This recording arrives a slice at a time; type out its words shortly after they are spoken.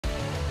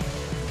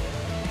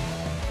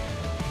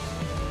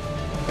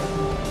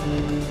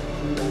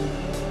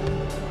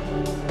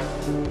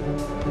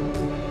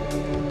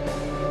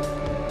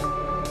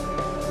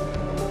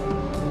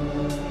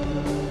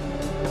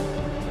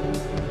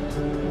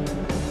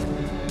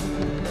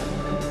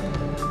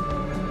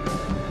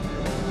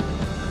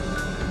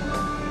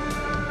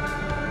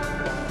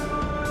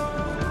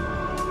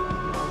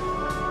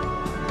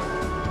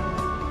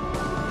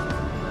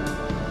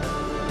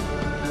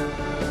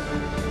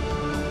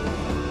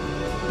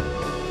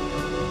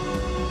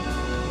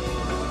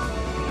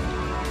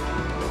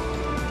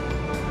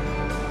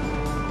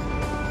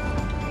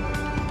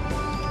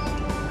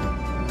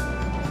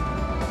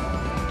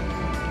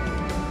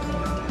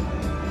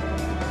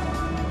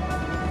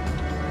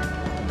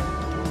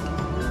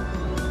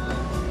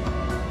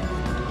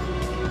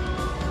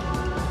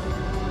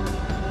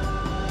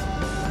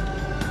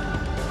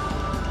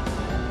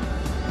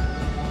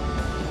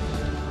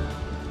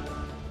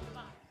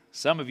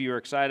Some of you are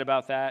excited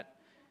about that.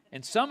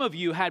 And some of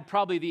you had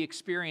probably the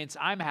experience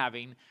I'm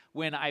having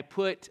when I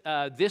put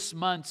this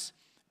month's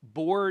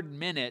board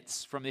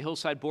minutes from the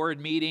Hillside board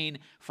meeting,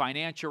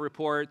 financial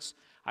reports.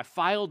 I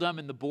filed them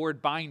in the board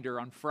binder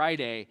on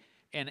Friday,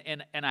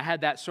 and I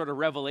had that sort of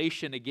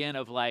revelation again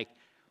of like,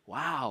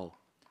 wow,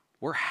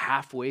 we're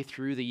halfway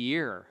through the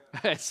year.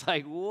 It's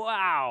like,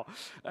 wow,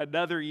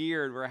 another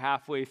year, and we're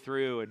halfway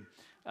through,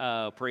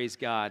 and praise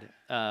God.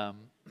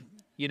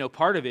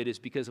 Part of it is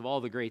because of all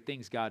the great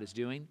things God is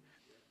doing,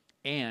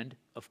 and,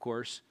 of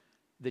course,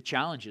 the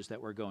challenges that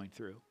we're going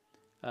through.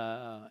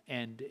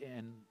 And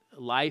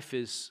life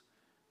is,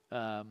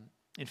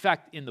 in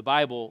fact, in the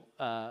Bible,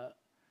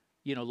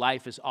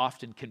 life is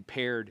often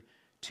compared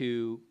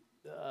to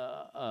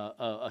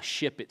a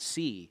ship at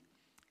sea.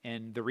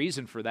 And the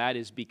reason for that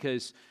is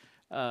because,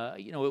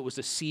 it was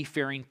a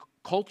seafaring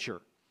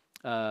culture.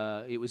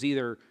 It was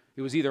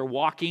either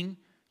walking,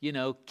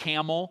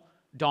 camel,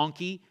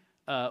 donkey,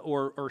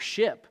 or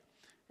ship.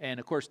 And,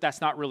 of course,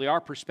 that's not really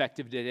our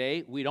perspective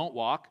today. We don't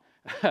walk.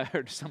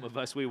 Some of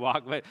us, we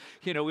walk, but,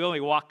 we only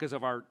walk because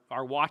of our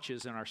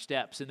watches and our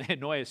steps, and they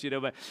annoy us,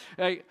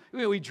 But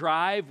we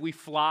drive, we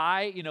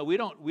fly, we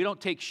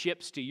don't take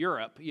ships to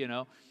Europe,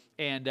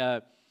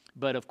 And,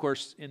 but, of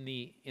course, in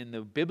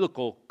the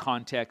biblical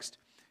context,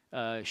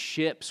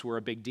 ships were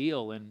a big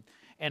deal. And,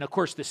 of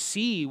course, the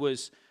sea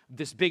was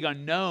this big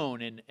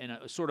unknown and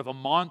a sort of a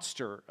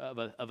monster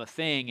of a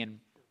thing. And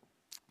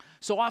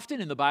so often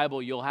in the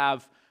Bible, you'll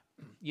have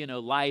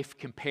life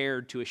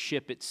compared to a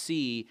ship at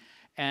sea.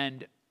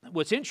 And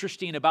what's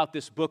interesting about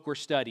this book we're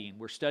studying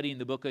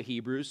the book of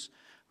Hebrews.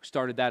 We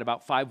started that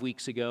about 5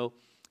 weeks ago.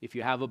 If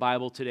you have a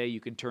Bible today, you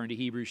can turn to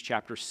Hebrews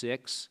chapter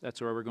 6.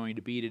 That's where we're going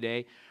to be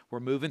today. We're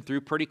moving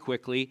through pretty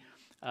quickly.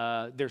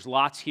 There's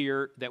lots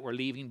here that we're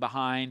leaving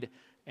behind,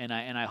 and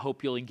I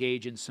hope you'll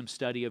engage in some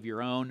study of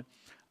your own.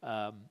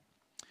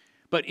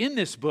 But in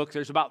this book,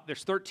 there's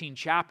 13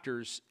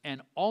 chapters,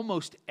 and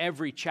almost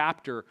every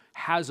chapter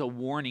has a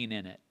warning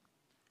in it.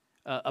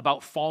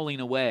 About falling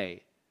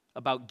away,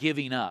 about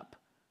giving up,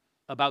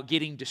 about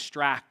getting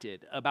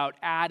distracted, about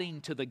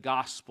adding to the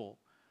gospel,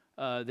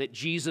 that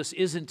Jesus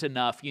isn't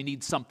enough, you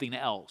need something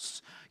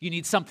else. You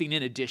need something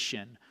in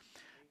addition.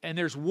 And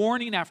there's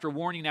warning after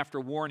warning after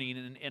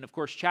warning. And of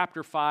course,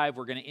 chapter 5,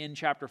 we're going to end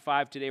chapter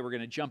 5 today. We're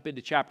going to jump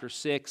into chapter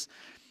 6.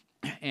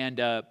 And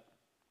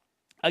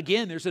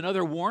again, there's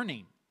another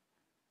warning.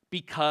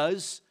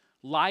 Because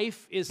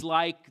life is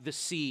like the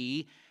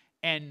sea,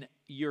 and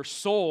your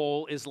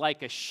soul is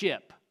like a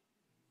ship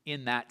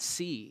in that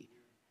sea.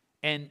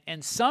 And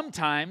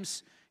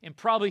sometimes, and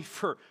probably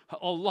for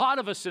a lot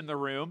of us in the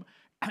room,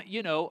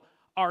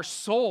 our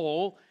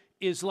soul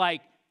is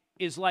like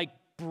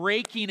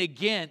breaking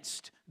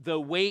against the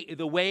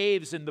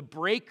waves and the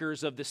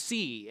breakers of the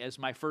sea. As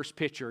my first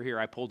picture here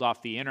I pulled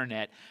off the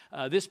internet.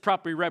 This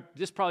probably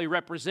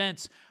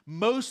represents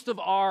most of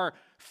our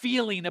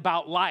feeling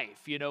about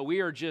life.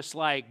 We are just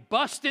like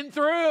busting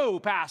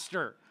through,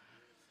 Pastor.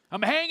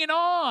 I'm hanging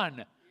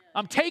on.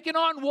 I'm taking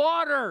on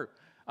water.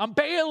 I'm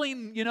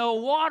bailing,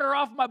 water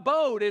off my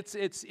boat.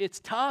 It's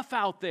tough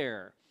out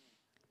there.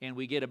 And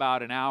we get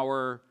about an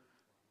hour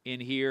in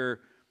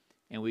here,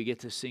 and we get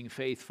to sing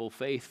 "Faithful,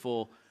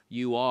 Faithful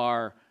You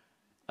Are."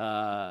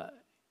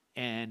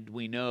 And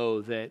we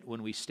know that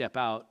when we step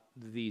out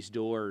these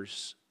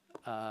doors,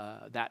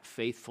 that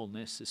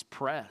faithfulness is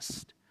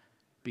pressed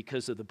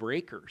because of the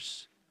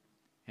breakers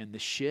and the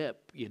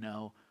ship,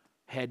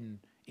 heading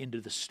into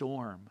the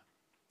storm.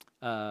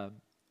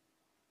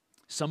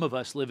 Some of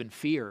us live in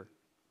fear.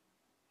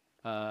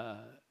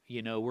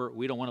 We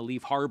don't want to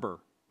leave harbor.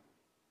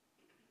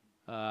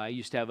 I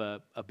used to have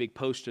a big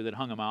poster that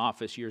hung in my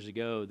office years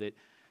ago that,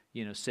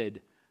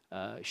 said,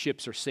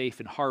 ships are safe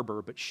in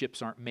harbor, but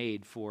ships aren't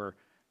made for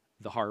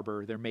the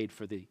harbor. They're made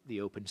for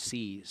the open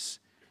seas.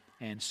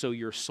 And so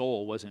your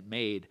soul wasn't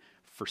made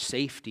for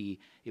safety.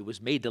 It was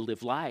made to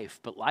live life.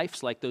 But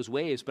life's like those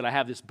waves. But I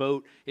have this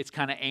boat. It's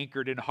kind of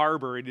anchored in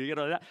harbor.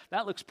 And,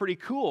 that looks pretty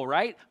cool,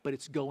 right? But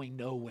it's going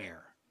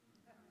nowhere.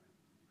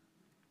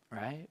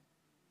 Right?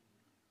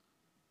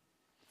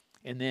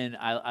 And then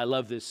I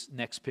love this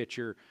next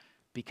picture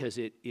because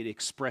it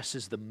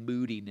expresses the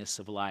moodiness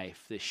of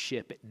life. The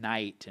ship at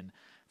night and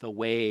the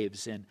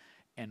waves and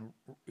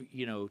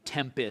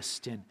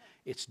tempest, and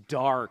it's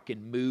dark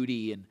and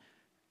moody, and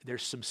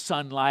there's some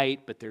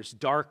sunlight, but there's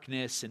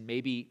darkness, and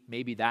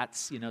maybe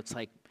that's, it's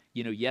like,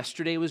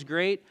 yesterday was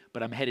great,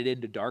 but I'm headed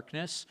into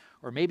darkness,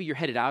 or maybe you're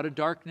headed out of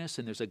darkness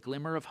and there's a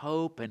glimmer of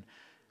hope. And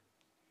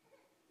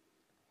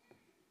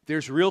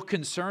there's real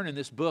concern in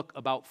this book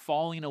about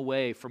falling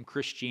away from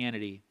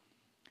Christianity.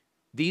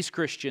 These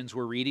Christians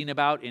we're reading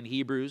about in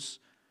Hebrews,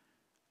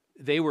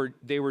 they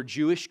were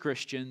Jewish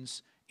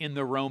Christians in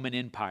the Roman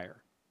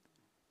Empire.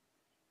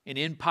 An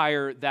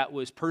empire that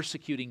was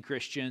persecuting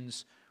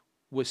Christians,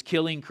 was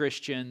killing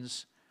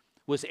Christians,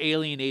 was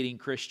alienating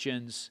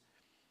Christians,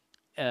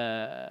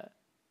 and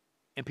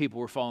people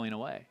were falling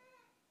away.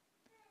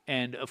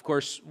 And of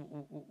course,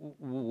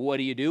 what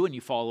do you do when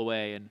you fall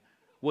away? And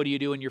what do you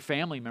do when your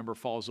family member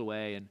falls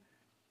away? And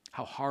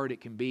how hard it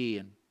can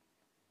be.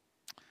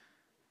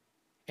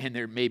 And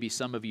there may be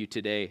some of you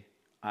today,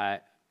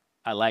 I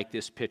like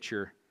this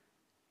picture.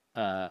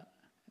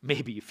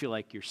 Maybe you feel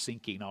like you're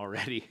sinking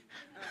already.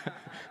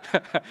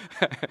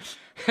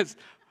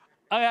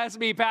 That's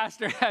me,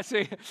 Pastor. That's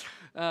me.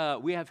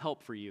 We have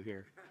help for you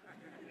here.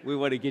 We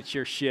want to get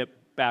your ship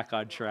back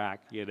on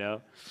track, you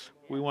know.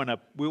 We want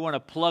to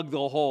plug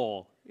the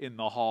hole in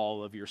the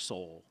hall of your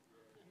soul.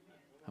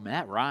 I mean,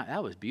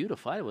 that was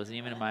beautiful. It wasn't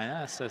even in my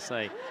ass. That's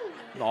like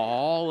the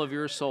hall of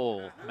your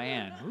soul.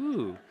 Man,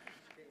 ooh,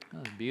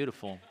 that was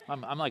beautiful.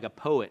 I'm like a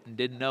poet and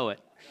didn't know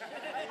it.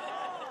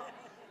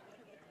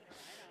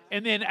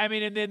 And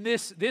then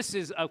this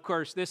is, of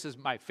course, this is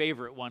my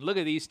favorite one. Look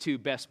at these two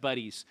best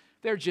buddies.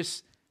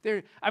 This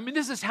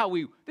is how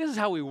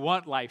we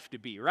want life to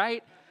be,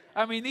 right?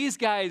 I mean, these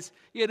guys,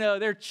 you know,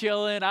 they're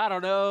chilling. I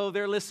don't know.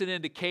 They're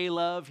listening to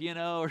K-Love, you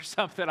know, or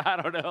something.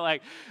 I don't know.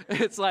 Like,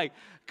 it's like,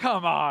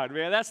 come on,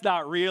 man. That's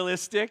not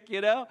realistic,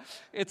 you know.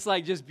 It's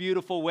like just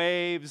beautiful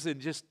waves and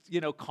just,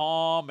 you know,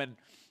 calm. And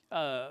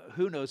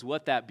who knows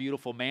what that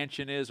beautiful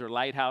mansion is or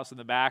lighthouse in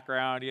the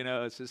background, you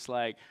know. It's just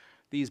like,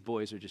 these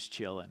boys are just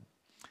chilling.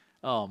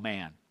 Oh,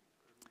 man.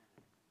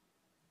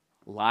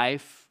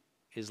 Life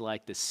is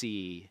like the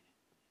sea,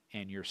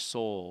 and your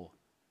soul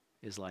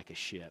is like a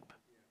ship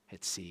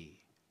at sea.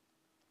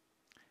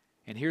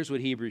 And here's what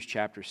Hebrews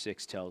chapter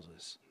 6 tells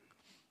us.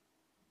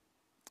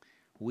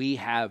 We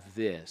have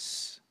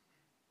this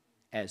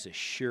as a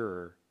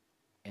sure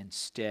and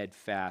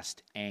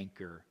steadfast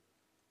anchor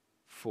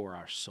for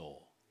our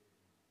soul.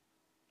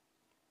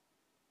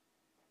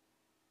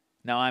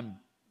 Now I'm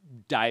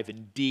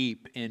diving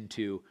deep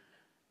into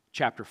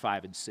chapter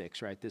 5 and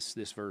 6, right?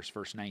 This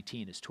verse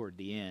 19, is toward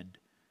the end.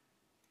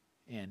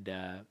 And,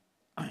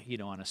 you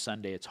know, on a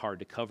Sunday, it's hard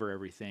to cover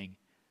everything.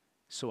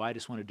 So I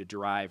just wanted to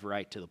drive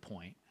right to the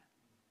point.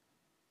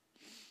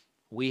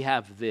 We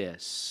have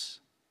this,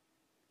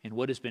 and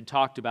what has been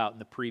talked about in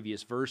the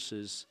previous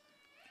verses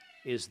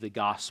is the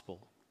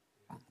gospel,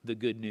 the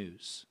good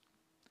news.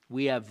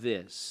 We have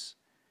this.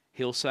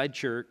 Hillside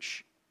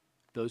Church,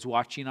 those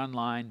watching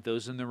online,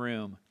 those in the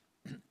room,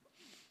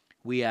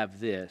 we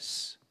have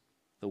this,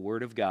 the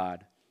Word of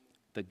God,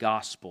 the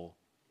gospel.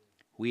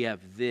 We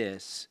have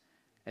this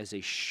as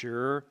a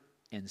sure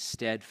and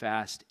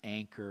steadfast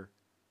anchor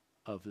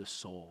of the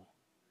soul.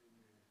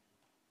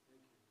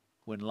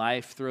 When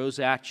life throws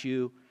at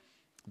you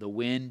the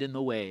wind and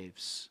the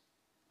waves,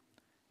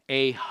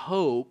 a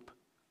hope,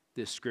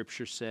 this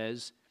scripture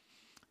says,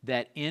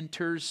 that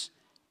enters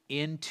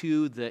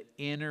into the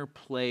inner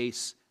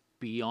place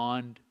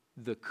beyond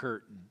the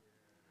curtain.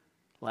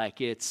 Like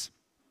it's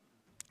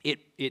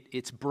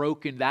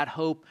broken, that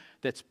hope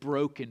that's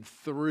broken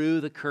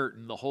through the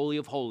curtain, the Holy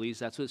of Holies,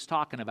 that's what it's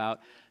talking about,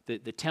 the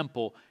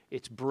temple,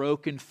 it's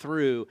broken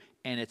through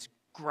and it's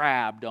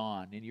grabbed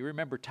on. And you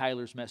remember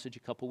Tyler's message a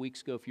couple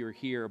weeks ago, if you were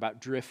here,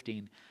 about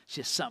drifting. It's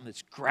just something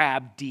that's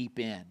grabbed deep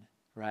in,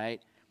 right?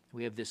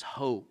 We have this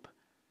hope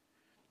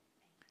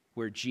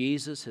where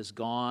Jesus has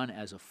gone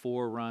as a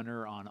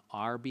forerunner on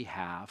our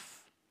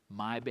behalf,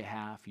 my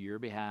behalf, your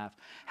behalf,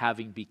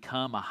 having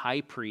become a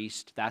high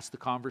priest. That's the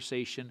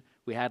conversation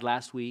we had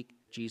last week,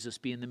 Jesus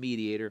being the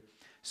mediator.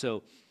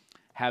 So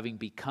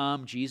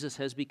Jesus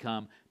has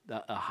become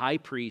a high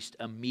priest,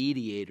 a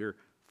mediator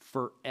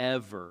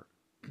forever.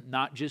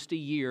 Not just a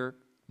year.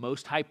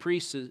 Most high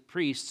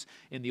priests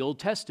in the Old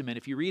Testament,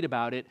 if you read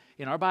about it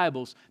in our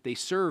Bibles, they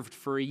served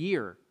for a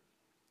year.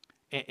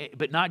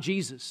 But not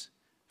Jesus.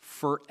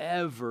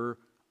 Forever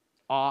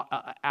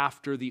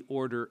after the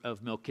order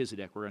of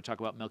Melchizedek. We're going to talk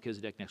about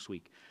Melchizedek next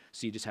week,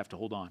 so you just have to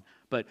hold on.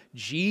 But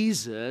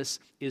Jesus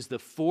is the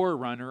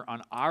forerunner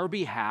on our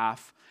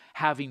behalf,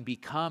 having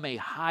become a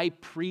high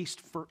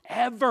priest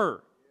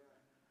forever.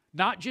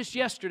 Not just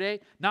yesterday,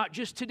 not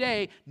just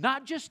today,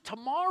 not just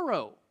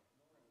tomorrow,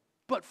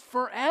 but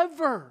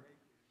forever.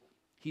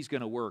 He's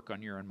going to work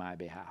on your and my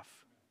behalf.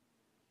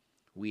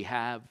 We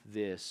have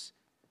this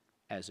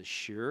as a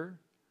sure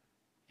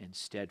and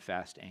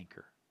steadfast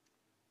anchor.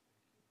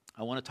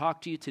 I want to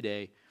talk to you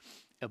today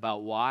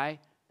about why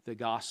the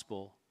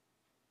gospel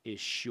is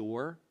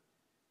sure,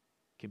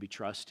 can be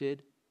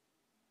trusted,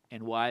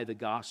 and why the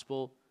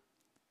gospel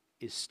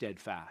is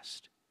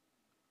steadfast.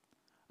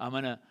 I'm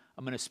going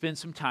to spend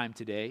some time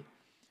today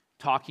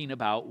talking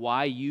about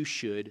why you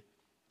should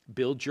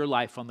build your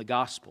life on the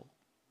gospel,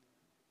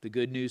 the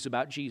good news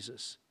about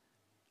Jesus.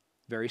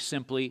 Very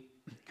simply,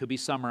 could be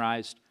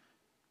summarized,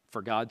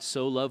 for God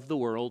so loved the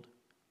world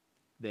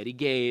that He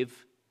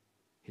gave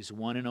His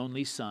one and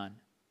only Son,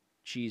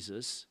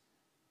 Jesus,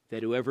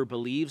 that whoever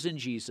believes in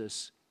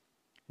Jesus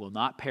will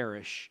not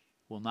perish,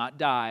 will not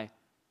die,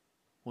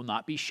 will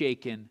not be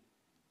shaken,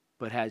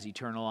 but has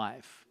eternal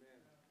life.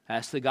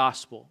 That's the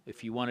gospel.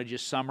 If you want to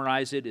just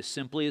summarize it as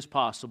simply as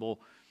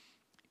possible,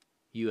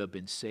 you have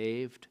been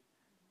saved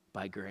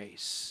by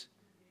grace.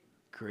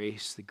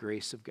 Grace, the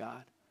grace of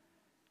God.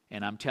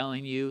 And I'm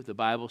telling you, the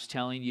Bible's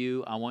telling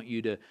you, I want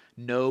you to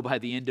know by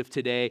the end of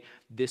today,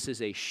 this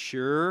is a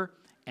sure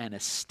and a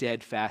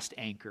steadfast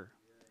anchor.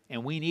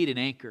 And we need an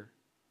anchor.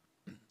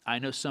 I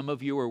know some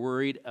of you are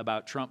worried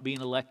about Trump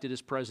being elected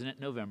as president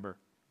in November.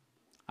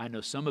 I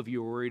know some of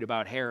you are worried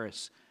about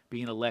Harris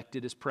being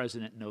elected as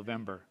president in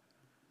November.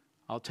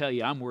 I'll tell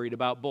you, I'm worried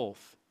about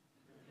both.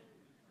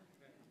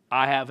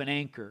 I have an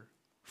anchor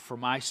for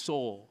my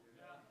soul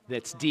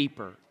that's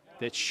deeper,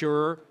 that's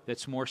sure,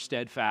 that's more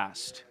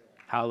steadfast.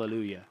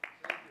 Hallelujah.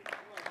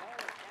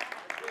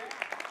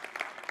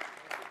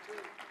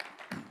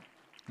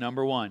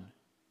 Number one,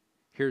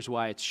 here's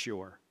why it's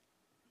sure.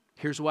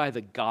 Here's why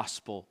the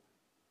gospel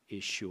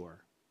is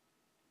sure.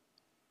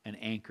 An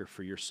anchor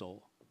for your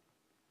soul.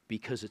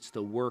 Because it's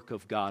the work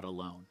of God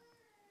alone.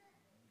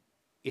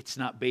 It's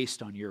not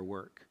based on your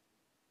work.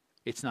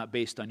 It's not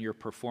based on your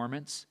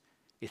performance.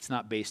 It's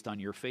not based on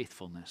your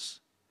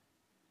faithfulness.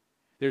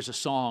 There's a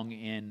song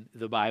in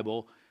the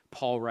Bible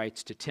Paul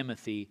writes to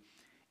Timothy,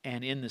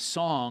 and in the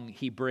song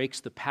he breaks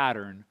the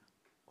pattern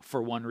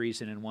for one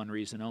reason and one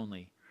reason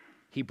only.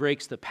 He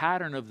breaks the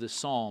pattern of the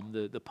psalm,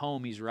 the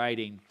poem he's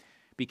writing,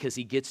 because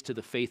he gets to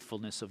the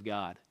faithfulness of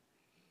God.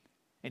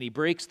 And he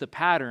breaks the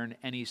pattern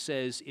and he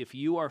says, if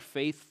you are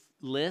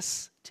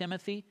faithless,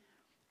 Timothy,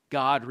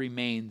 God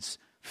remains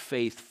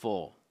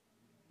faithful.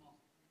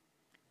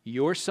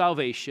 Your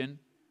salvation,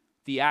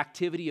 the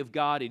activity of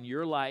God in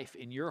your life,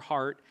 in your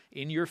heart,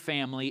 in your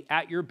family,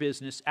 at your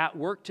business, at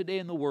work today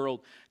in the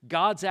world,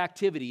 God's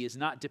activity is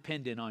not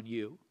dependent on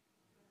you.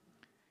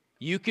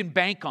 You can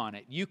bank on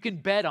it. You can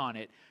bet on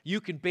it. You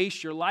can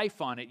base your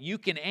life on it. You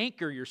can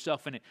anchor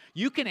yourself in it.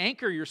 You can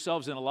anchor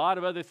yourselves in a lot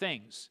of other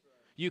things.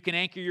 You can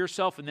anchor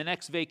yourself in the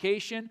next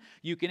vacation.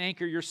 You can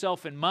anchor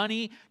yourself in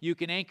money. You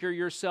can anchor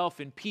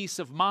yourself in peace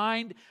of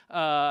mind.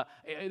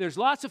 There's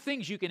lots of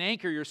things you can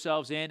anchor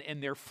yourselves in,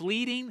 and they're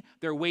fleeting.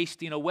 They're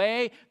wasting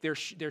away. They're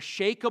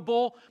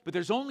shakeable. But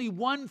there's only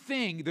one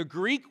thing. The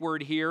Greek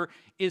word here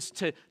is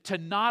to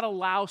not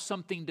allow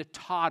something to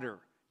totter.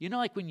 You know,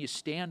 like when you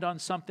stand on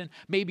something,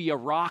 maybe a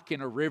rock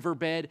in a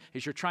riverbed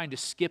as you're trying to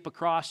skip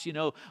across,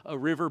 a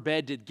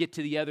riverbed to get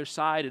to the other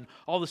side, and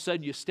all of a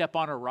sudden you step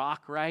on a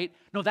rock, right?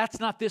 No, that's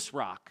not this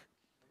rock.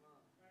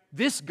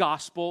 This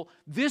gospel,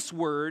 this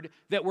word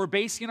that we're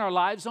basing our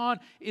lives on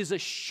is a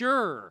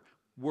sure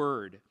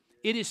word.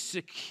 It is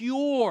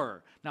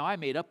secure. Now, I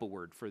made up a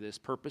word for this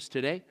purpose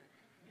today.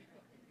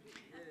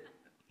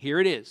 Here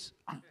it is.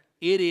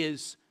 It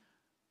is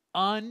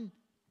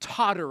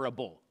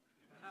untotterable.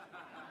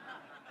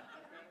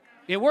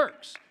 It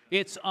works.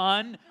 It's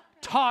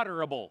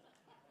untotterable.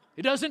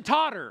 It doesn't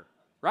totter,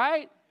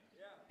 right?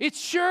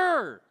 It's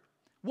sure.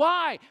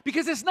 Why?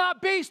 Because it's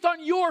not based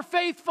on your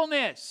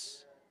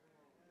faithfulness.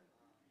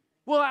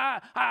 Well,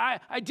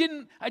 I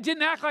didn't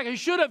act like I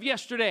should have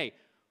yesterday.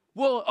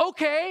 Well,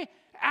 okay,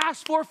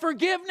 ask for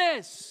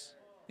forgiveness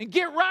and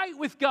get right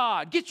with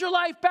God. Get your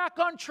life back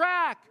on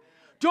track.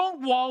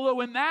 Don't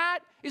wallow in that.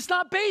 It's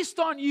not based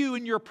on you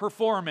and your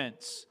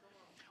performance.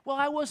 Well,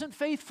 I wasn't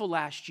faithful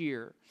last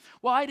year.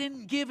 Well, I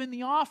didn't give in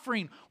the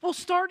offering. Well,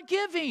 start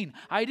giving.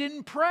 I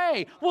didn't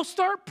pray. Well,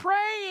 start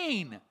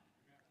praying.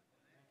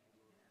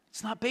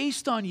 It's not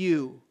based on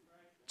you.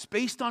 It's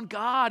based on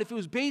God. If it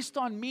was based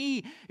on me,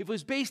 if it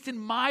was based in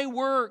my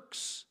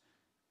works,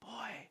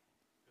 boy,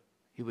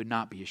 it would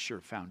not be a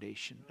sure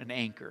foundation, an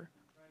anchor.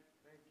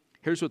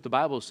 Here's what the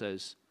Bible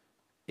says.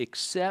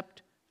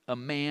 Except a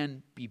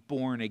man be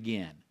born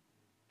again.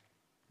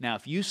 Now,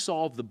 if you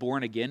solve the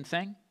born again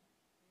thing,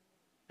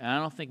 and I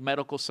don't think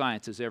medical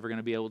science is ever going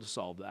to be able to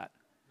solve that.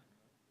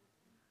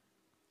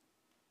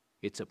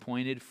 It's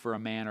appointed for a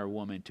man or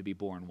woman to be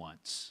born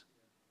once.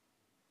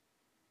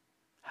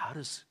 How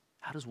does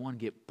one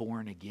get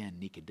born again?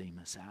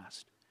 Nicodemus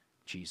asked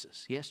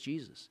Jesus. Yes,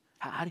 Jesus.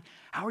 How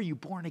are you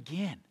born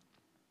again?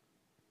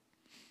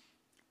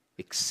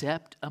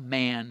 Except a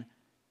man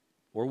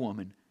or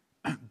woman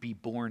be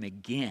born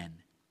again,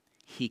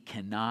 she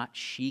cannot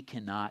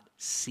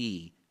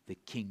see the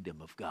kingdom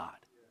of God.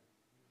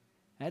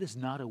 That is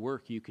not a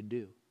work you can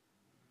do.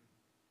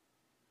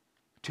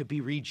 To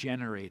be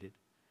regenerated,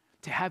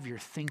 to have your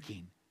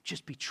thinking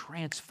just be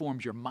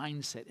transformed, your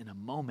mindset in a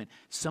moment.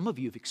 Some of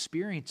you have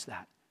experienced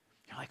that.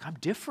 You're like, I'm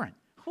different.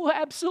 Well,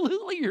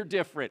 absolutely you're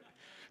different.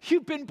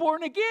 You've been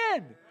born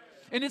again.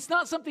 And it's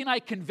not something I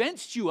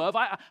convinced you of.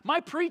 My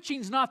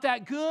preaching's not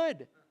that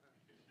good.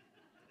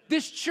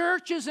 This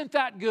church isn't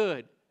that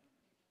good.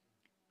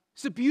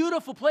 It's a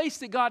beautiful place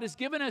that God has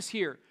given us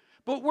here,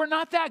 but we're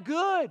not that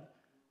good.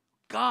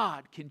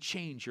 God can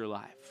change your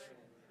life.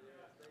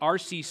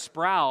 R.C.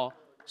 Sproul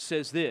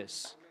says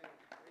this.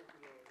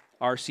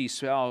 R.C.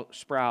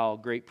 Sproul,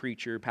 great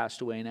preacher, passed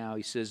away now.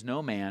 He says,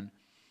 no man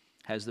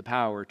has the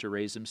power to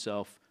raise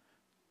himself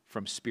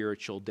from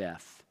spiritual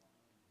death.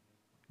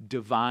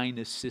 Divine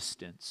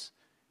assistance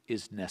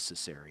is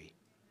necessary.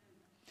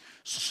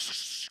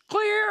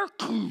 Clear.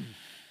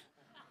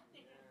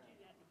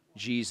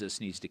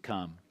 Jesus needs to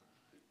come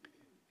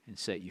and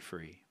set you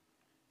free.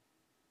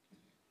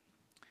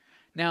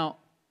 Now,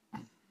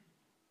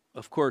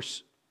 of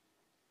course,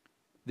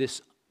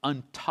 this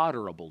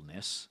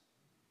untotterableness,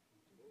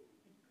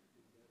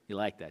 you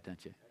like that,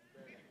 don't you?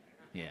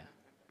 Yeah.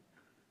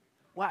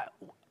 Wow.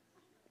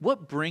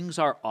 What brings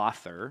our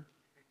author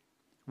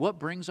What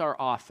brings our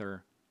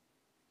author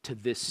to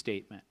this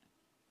statement?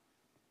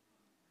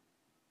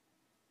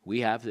 We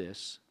have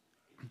this,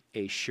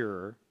 a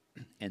sure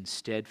and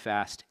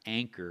steadfast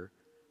anchor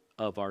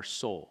of our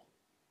soul,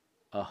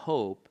 a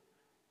hope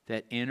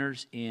that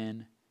enters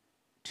in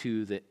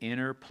to the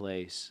inner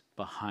place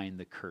behind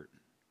the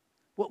curtain.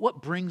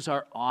 What brings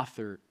our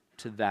author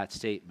to that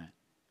statement?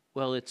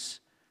 Well,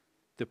 it's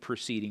the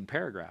preceding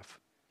paragraph.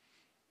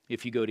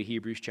 If you go to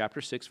Hebrews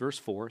chapter 6, verse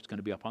 4, it's going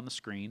to be up on the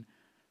screen.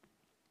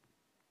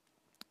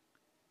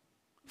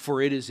 For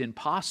it is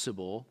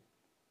impossible,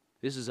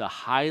 this is a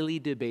highly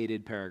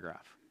debated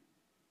paragraph.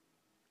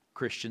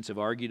 Christians have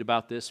argued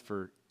about this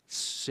for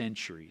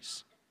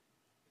centuries.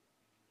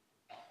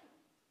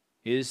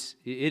 It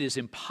is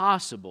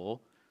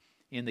impossible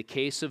in the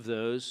case of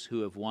those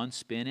who have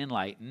once been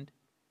enlightened,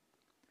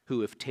 who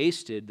have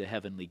tasted the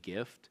heavenly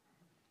gift,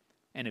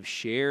 and have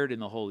shared in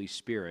the Holy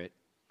Spirit,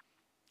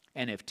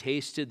 and have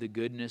tasted the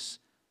goodness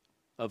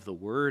of the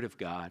Word of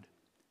God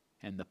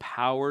and the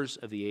powers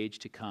of the age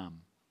to come,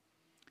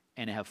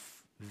 and have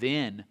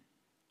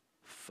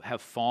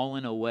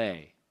fallen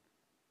away.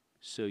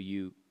 So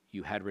you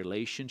had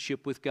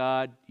relationship with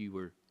God, you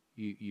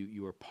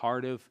were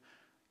part of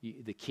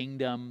the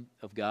kingdom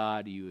of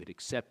God, you had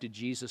accepted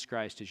Jesus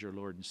Christ as your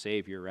Lord and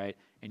Savior, right?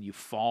 And you've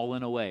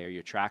fallen away. Are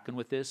you tracking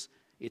with this?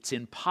 It's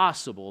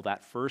impossible,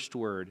 that first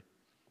word,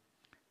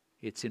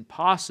 it's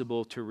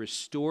impossible to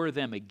restore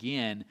them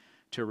again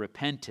to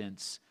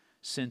repentance,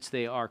 since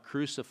they are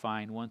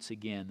crucifying once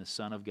again the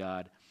Son of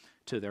God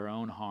to their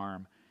own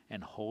harm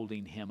and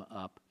holding him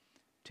up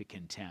to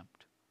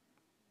contempt.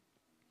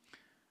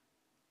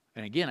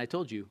 And again, I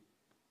told you,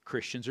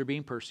 Christians are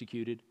being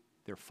persecuted.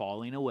 They're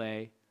falling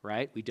away,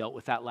 right? We dealt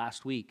with that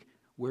last week.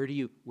 Where do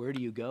you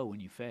go when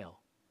you fail?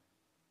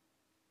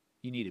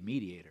 You need a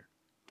mediator.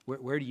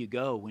 Where do you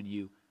go when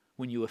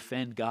you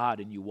offend God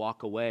and you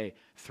walk away,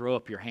 throw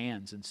up your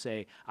hands and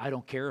say, I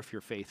don't care if you're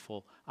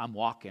faithful, I'm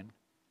walking?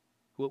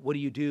 What do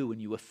you do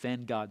when you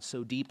offend God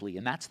so deeply?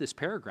 And that's this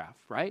paragraph,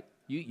 right?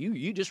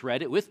 You just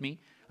read it with me.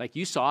 Like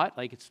you saw it,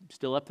 like it's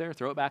still up there,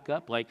 throw it back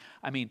up. Like,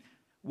 I mean,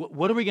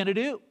 what are we going to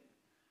do?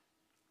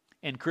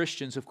 And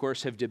Christians, of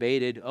course, have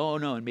debated, oh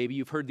no, and maybe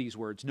you've heard these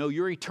words, no,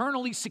 you're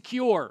eternally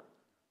secure.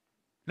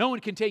 No one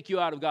can take you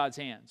out of God's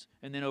hands.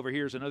 And then over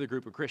here's another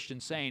group of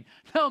Christians saying,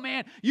 no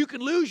man, you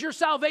can lose your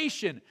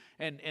salvation.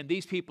 And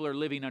these people are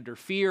living under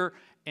fear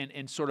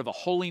and sort of a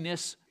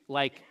holiness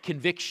like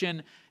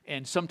conviction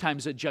and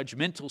sometimes a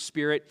judgmental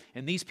spirit.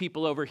 And these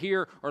people over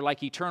here are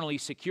like eternally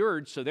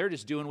secured, so they're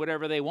just doing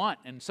whatever they want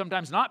and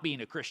sometimes not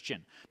being a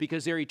Christian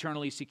because they're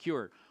eternally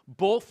secured.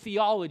 Both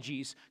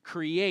theologies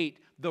create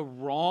the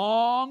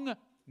wrong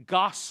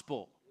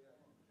gospel.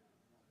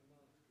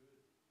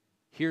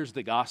 Here's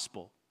the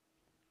gospel.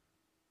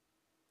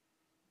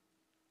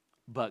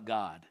 But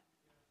God,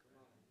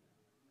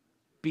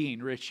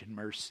 being rich in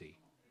mercy,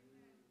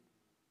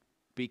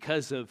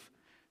 because of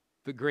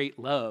the great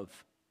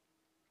love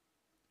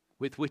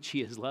with which He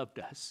has loved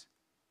us,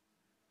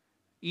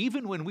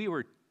 even when we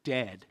were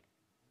dead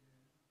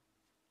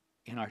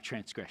in our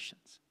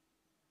transgressions,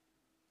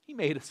 He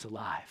made us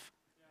alive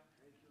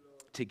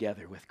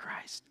together with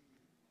Christ.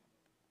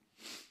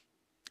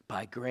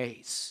 By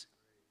grace,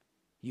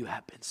 you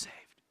have been saved.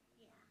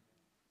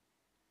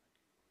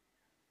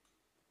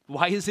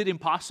 Why is it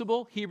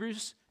impossible?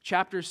 Hebrews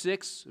chapter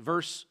 6,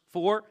 verse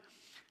 4.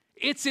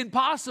 It's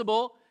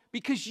impossible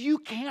because you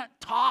can't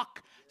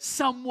talk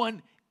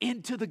someone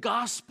into the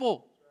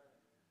gospel.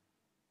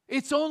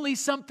 It's only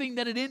something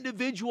that an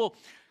individual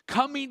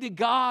coming to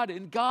God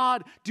and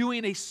God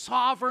doing a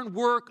sovereign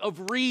work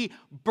of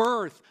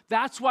rebirth.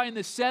 That's why in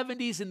the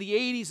 70s and the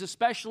 80s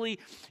especially,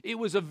 it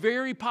was a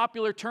very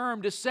popular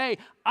term to say,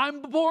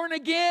 I'm born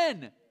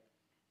again.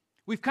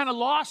 We've kind of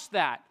lost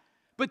that.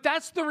 But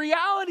that's the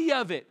reality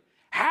of it.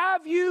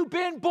 Have you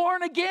been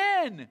born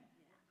again?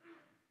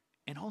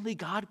 And only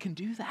God can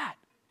do that.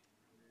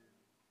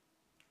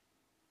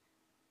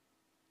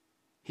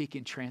 He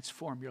can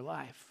transform your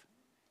life.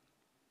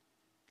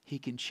 He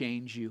can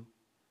change you.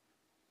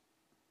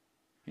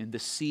 And the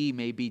sea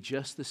may be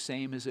just the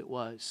same as it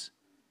was,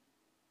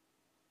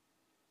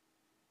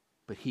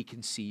 but He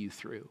can see you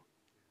through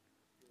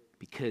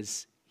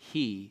because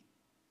He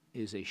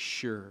is a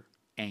sure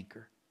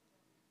anchor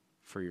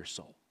for your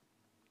soul.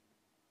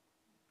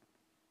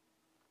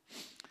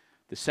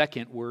 The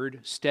second word,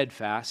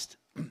 steadfast,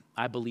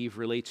 I believe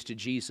relates to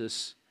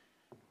Jesus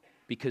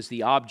because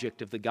the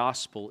object of the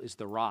gospel is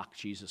the rock,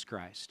 Jesus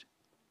Christ.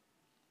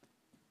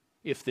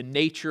 If the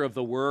nature of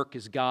the work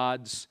is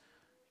God's,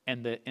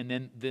 and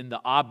then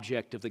the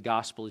object of the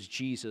gospel is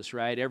Jesus,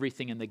 right?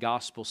 Everything in the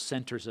gospel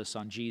centers us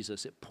on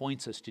Jesus. It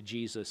points us to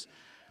Jesus.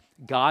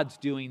 God's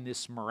doing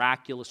this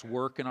miraculous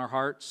work in our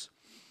hearts.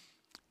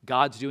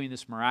 God's doing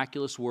this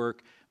miraculous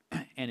work,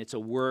 and it's a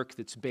work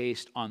that's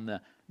based on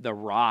the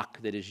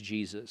rock that is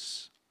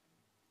Jesus.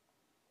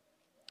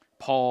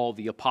 Paul,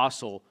 the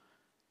apostle,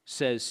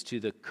 says to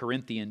the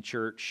Corinthian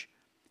church,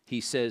 he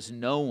says,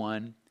 no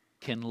one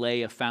can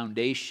lay a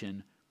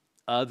foundation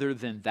other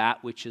than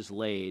that which is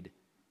laid,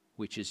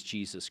 which is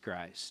Jesus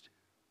Christ.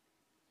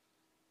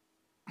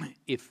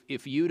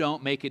 If you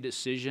don't make a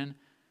decision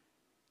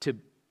to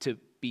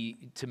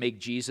make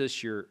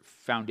Jesus your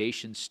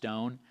foundation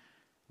stone,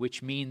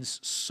 which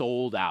means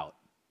sold out,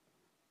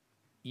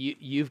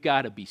 you've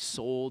got to be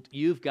sold.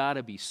 You've got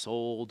to be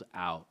sold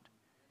out.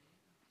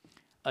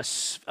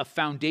 A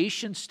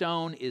foundation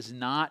stone is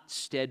not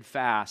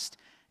steadfast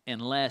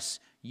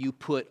unless you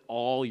put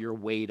all your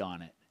weight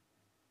on it.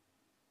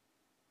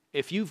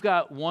 If you've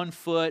got 1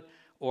 foot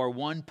or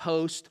 1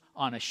 post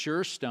on a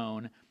sure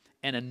stone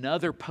and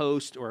another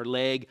post or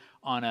leg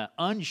on an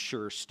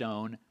unsure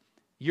stone,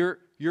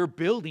 your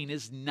building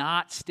is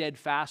not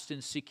steadfast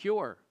and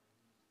secure.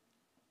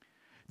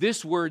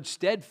 This word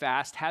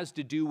steadfast has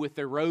to do with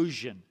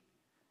erosion.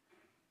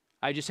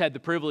 I just had the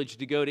privilege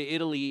to go to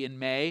Italy in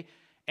May,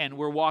 and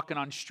we're walking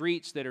on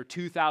streets that are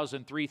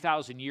 2,000,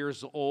 3,000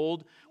 years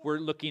old. We're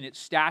looking at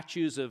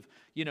statues of,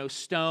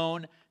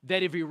 stone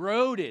that have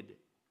eroded.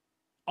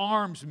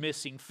 Arms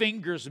missing,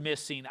 fingers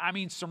missing. I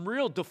mean, some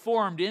real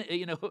deformed,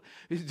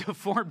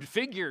 deformed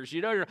figures.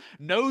 Your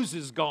nose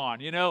is gone.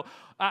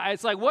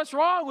 It's like, what's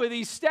wrong with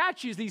these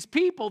statues, these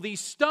people,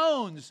 these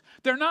stones?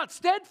 They're not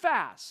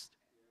steadfast.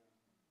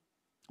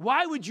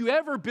 Why would you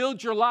ever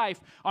build your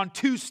life on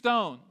 2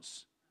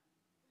 stones?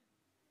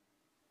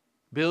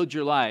 Build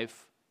your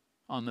life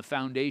on the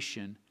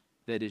foundation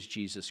that is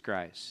Jesus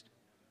Christ.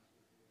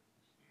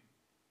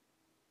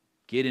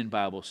 Get in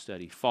Bible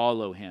study,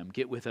 follow Him,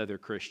 get with other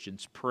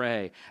Christians,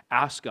 pray,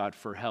 ask God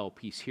for help.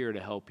 He's here to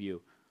help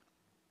you.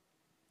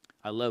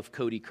 I love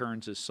Cody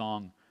Kearns'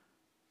 song,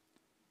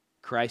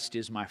 Christ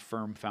is my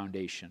firm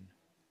foundation,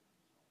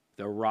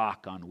 the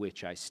rock on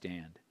which I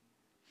stand.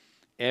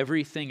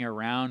 Everything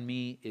around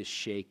me is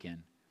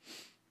shaken.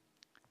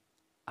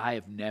 I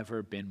have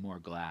never been more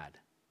glad.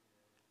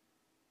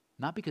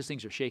 Not because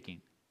things are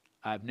shaking.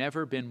 I've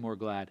never been more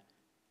glad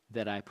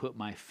that I put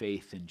my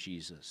faith in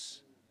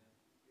Jesus.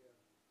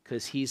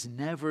 Because He's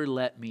never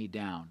let me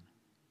down.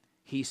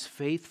 He's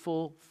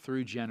faithful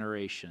through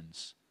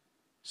generations.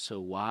 So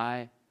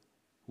why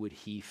would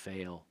He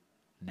fail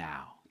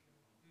now?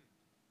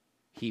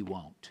 He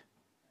won't.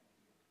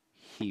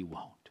 He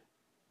won't.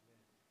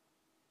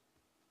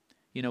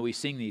 We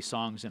sing these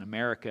songs in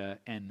America,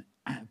 and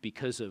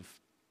because of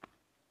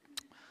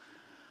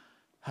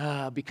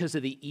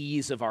the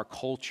ease of our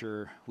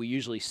culture, we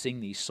usually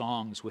sing these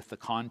songs with the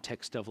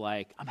context of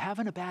like, I'm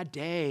having a bad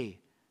day.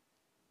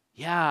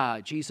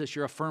 Yeah, Jesus,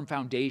 you're a firm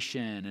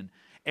foundation, and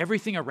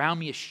everything around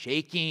me is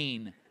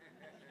shaking.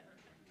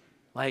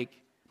 Like,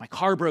 my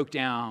car broke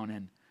down,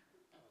 and,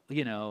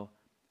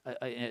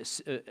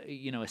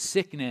 a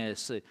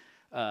sickness,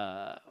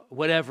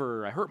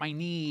 whatever, I hurt my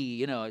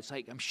knee, it's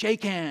like, I'm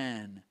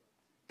shaken.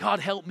 God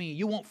help me,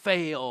 you won't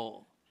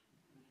fail.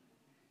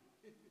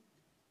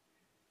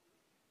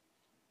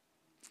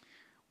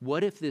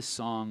 What if this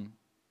song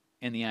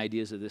and the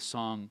ideas of this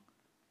song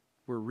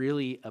were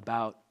really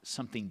about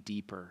something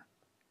deeper?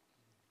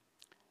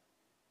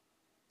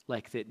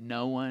 Like that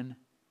no one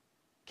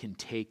can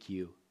take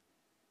you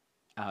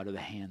out of the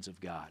hands of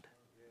God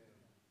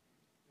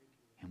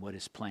and what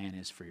His plan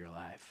is for your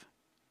life.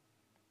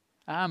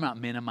 I'm not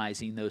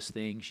minimizing those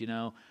things,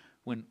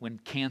 When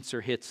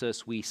cancer hits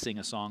us, we sing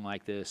a song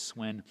like this.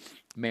 When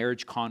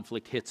marriage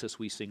conflict hits us,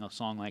 we sing a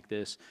song like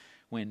this.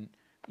 When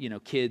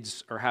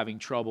kids are having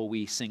trouble,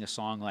 we sing a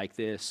song like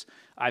this.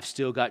 I've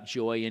still got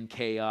joy in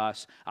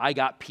chaos. I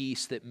got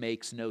peace that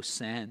makes no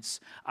sense.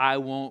 I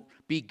won't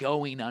be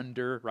going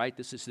under, right?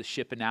 This is the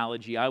ship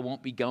analogy. I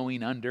won't be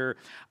going under.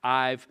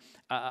 I'm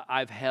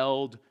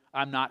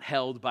not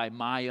held by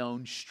my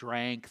own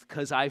strength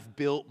because I've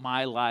built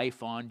my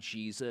life on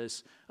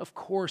Jesus. Of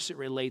course it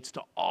relates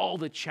to all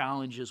the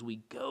challenges we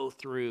go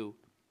through.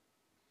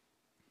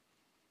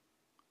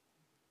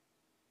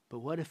 But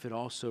what if it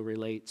also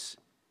relates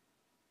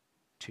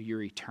to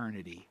your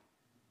eternity?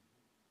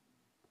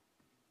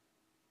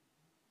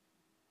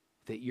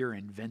 That you're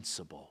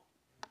invincible.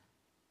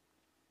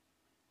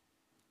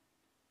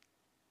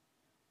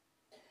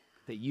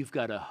 That you've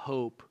got a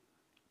hope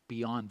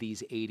beyond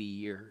these 80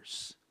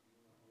 years.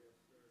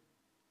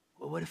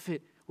 Well,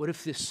 what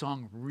if this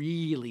song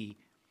really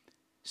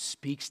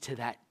speaks to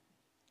that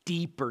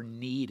deeper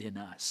need in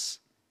us?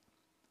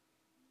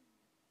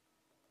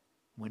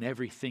 When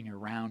everything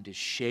around is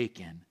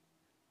shaken,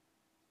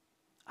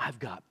 I've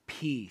got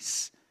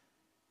peace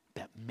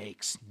that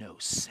makes no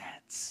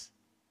sense.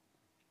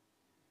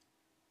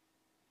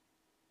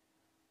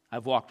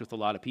 I've walked with a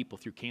lot of people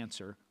through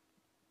cancer.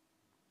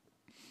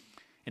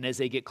 And as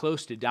they get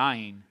close to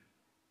dying,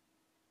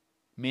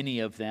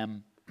 many of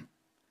them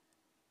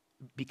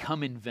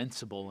become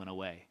invincible in a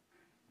way.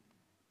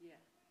 Yeah.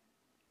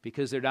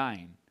 Because they're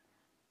dying.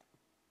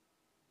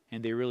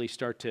 And they really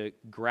start to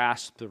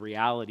grasp the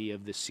reality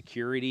of the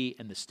security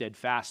and the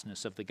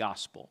steadfastness of the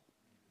gospel.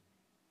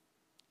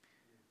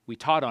 We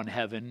taught on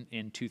heaven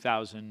in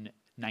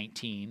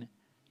 2019.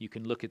 You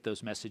can look at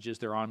those messages,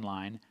 they're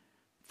online.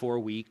 4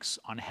 weeks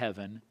on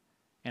heaven.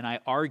 And I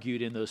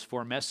argued in those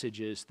 4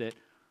 messages that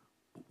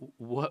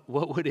what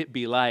would it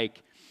be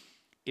like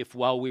if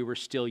while we were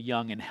still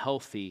young and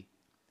healthy,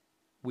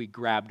 we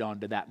grabbed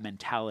onto that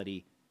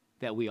mentality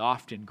that we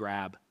often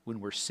grab when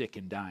we're sick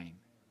and dying.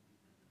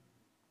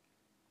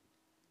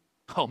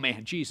 Oh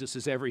man, Jesus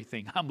is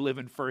everything. I'm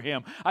living for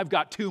him. I've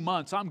got 2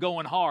 months. I'm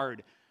going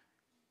hard.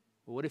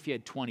 Well, what if you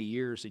had 20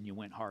 years and you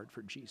went hard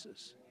for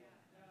Jesus?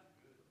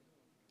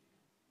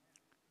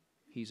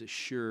 He's a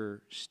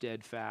sure,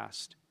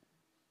 steadfast.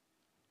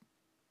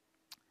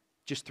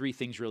 Just 3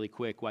 things really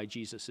quick why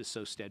Jesus is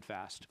so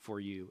steadfast for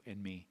you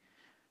and me.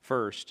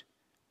 First,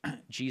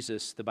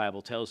 Jesus, the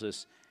Bible tells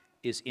us,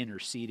 is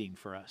interceding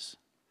for us.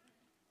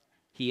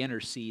 He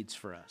intercedes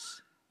for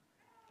us.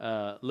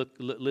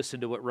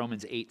 Listen to what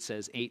Romans 8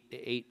 says,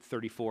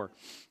 8:34.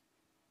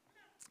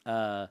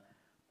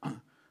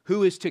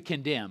 Who is to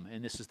condemn?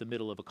 And this is the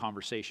middle of a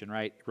conversation,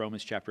 right?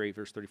 Romans chapter 8,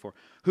 verse 34.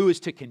 Who is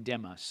to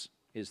condemn us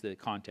is the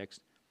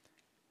context.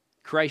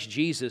 Christ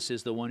Jesus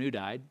is the one who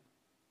died,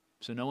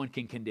 so no one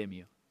can condemn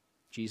you.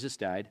 Jesus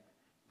died.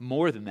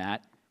 More than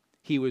that,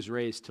 he was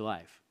raised to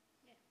life.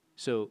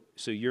 So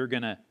your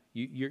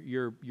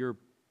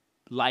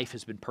life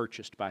has been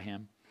purchased by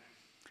him.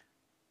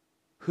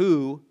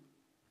 Who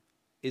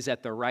is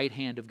at the right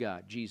hand of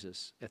God?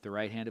 Jesus at the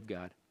right hand of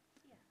God,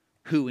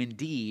 who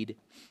indeed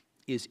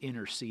is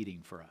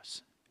interceding for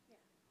us.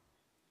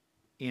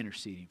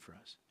 Interceding for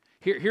us.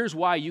 Here's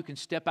why you can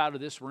step out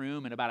of this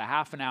room in about a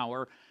half an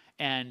hour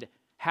and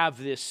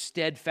have this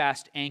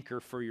steadfast anchor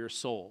for your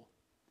soul.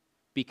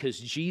 Because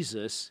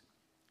Jesus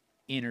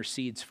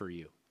intercedes for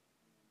you.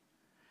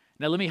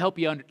 Now let me help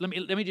you. Let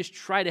me just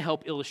try to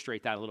help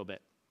illustrate that a little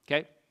bit.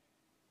 Okay.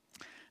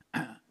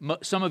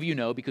 Some of you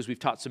know, because we've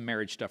taught some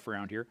marriage stuff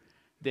around here,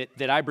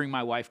 that I bring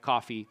my wife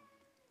coffee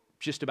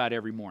just about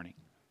every morning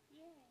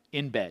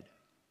in bed.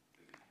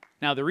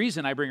 Now the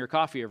reason I bring her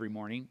coffee every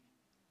morning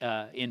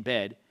in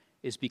bed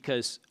is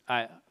because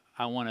I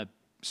want to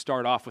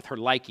start off with her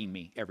liking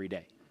me every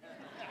day.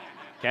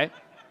 Okay.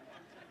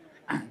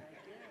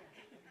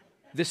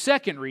 The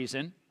second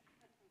reason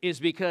is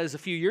because a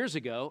few years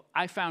ago,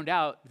 I found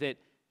out that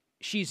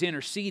she's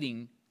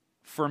interceding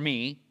for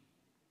me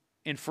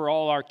and for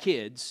all our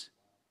kids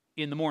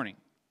in the morning.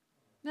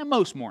 Now,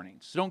 most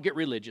mornings. So don't get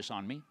religious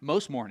on me.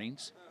 Most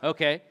mornings,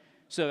 okay?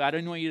 So I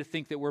don't want you to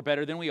think that we're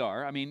better than we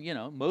are. I mean,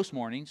 most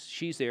mornings,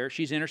 she's there,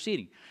 she's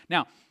interceding.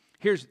 Now,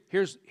 here's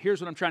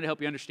what I'm trying to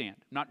help you understand.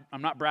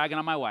 I'm not bragging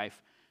on my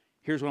wife.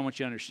 Here's what I want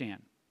you to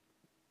understand.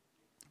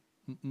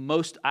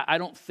 I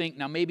don't think,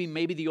 now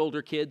maybe the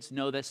older kids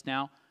know this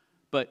now,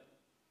 but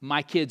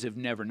my kids have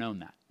never known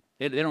that.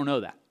 They don't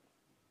know that.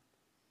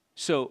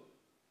 So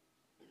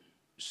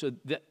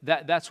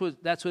that's what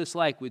it's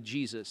like with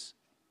Jesus.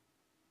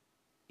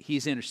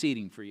 He's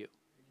interceding for you.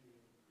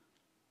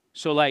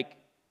 So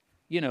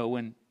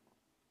when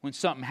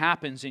something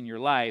happens in your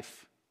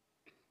life,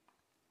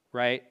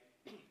 right?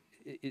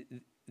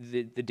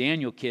 The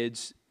Daniel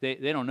kids, they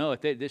don't know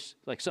it. This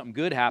like something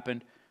good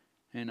happened.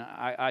 And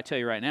I tell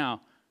you right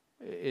now,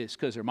 it's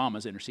because their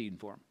mama's interceding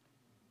for them.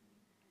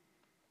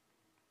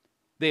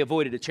 They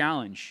avoided a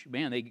challenge.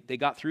 Man, they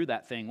got through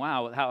that thing.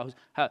 Wow,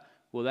 how?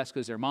 Well, that's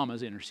because their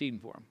mama's interceding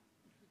for them.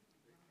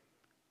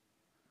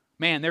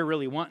 Man, they're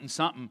really wanting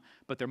something,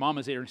 but their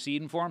mama's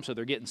interceding for them, so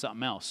they're getting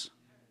something else.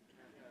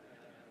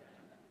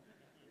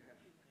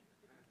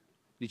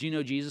 Did you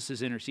know Jesus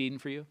is interceding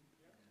for you?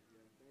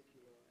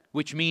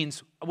 Which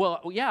means,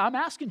 well, yeah, I'm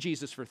asking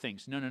Jesus for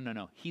things.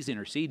 No. He's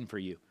interceding for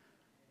you.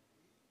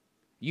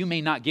 You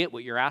may not get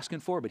what you're asking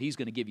for, but he's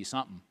going to give you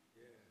something.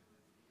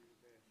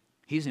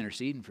 He's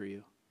interceding for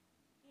you.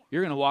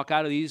 You're going to walk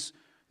out of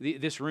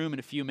this room in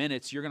a few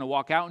minutes. You're going to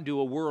walk out into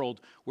a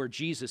world where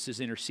Jesus is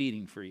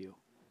interceding for you.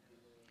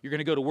 You're going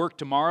to go to work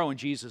tomorrow, and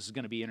Jesus is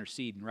going to be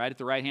interceding right at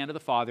the right hand of the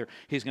Father.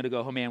 He's going to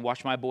go, oh, man,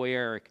 watch my boy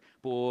Eric.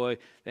 Boy,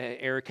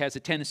 Eric has a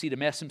tendency to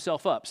mess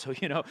himself up. So,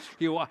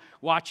 you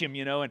watch him,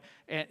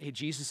 and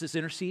Jesus is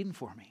interceding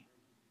for me.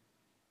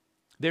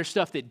 There's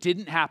stuff that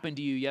didn't happen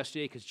to you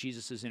yesterday because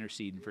Jesus is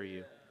interceding for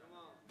you.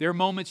 There are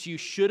moments you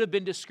should have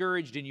been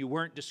discouraged and you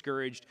weren't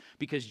discouraged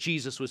because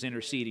Jesus was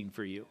interceding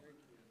for you.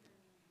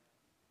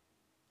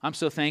 I'm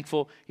so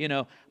thankful.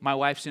 My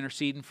wife's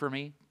interceding for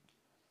me.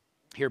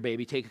 Here,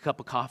 baby, take a cup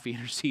of coffee,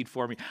 intercede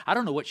for me. I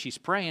don't know what she's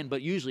praying,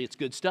 but usually it's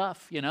good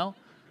stuff,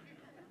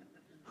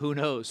 Who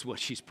knows what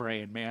she's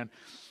praying, man?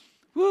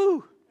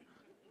 Woo!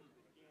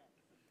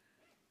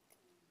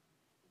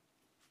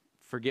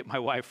 Forget my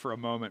wife for a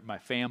moment, my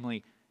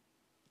family.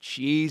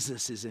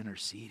 Jesus is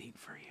interceding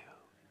for you.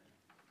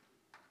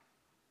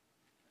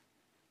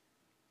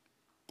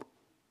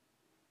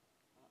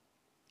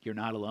 You're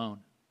not alone.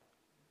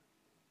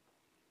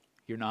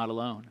 You're not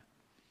alone.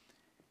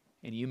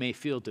 And you may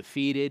feel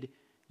defeated.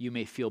 You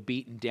may feel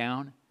beaten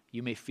down.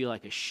 You may feel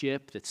like a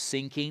ship that's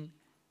sinking,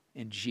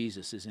 and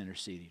Jesus is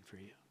interceding for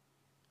you.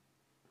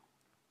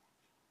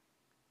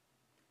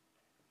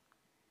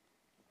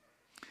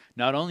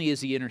 Not only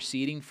is he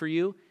interceding for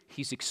you,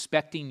 he's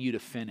expecting you to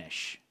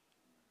finish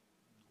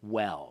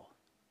well.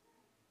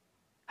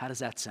 How does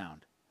that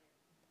sound?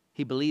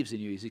 He believes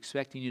in you. He's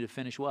expecting you to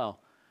finish well.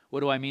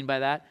 What do I mean by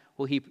that?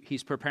 Well,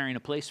 he's preparing a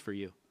place for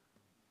you.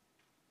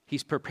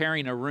 He's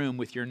preparing a room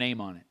with your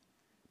name on it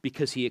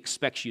because He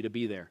expects you to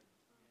be there.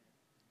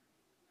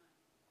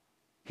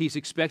 He's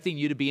expecting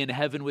you to be in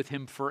heaven with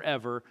Him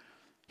forever.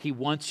 He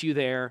wants you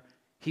there.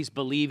 He's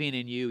believing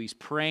in you. He's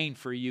praying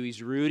for you.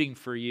 He's rooting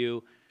for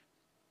you.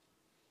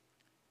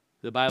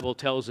 The Bible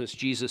tells us,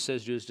 Jesus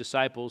says to His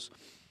disciples,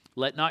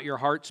 "Let not your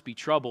hearts be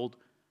troubled.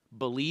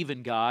 Believe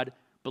in God.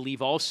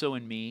 Believe also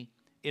in me.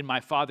 In my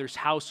Father's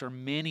house are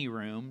many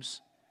rooms.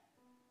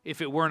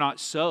 If it were not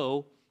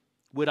so,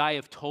 would I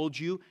have told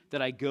you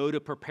that I go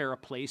to prepare a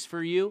place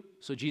for you?"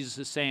 So Jesus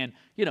is saying,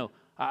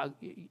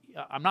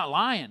 I'm not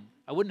lying.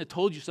 I wouldn't have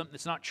told you something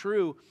that's not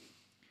true.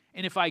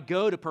 "And if I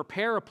go to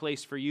prepare a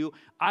place for you,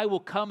 I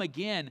will come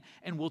again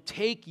and will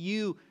take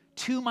you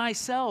to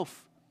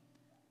myself,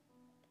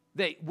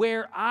 that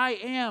where I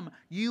am,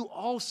 you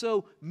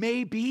also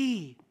may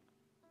be.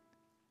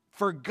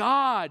 For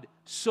God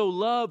so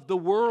loved the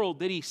world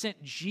that He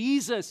sent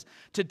Jesus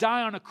to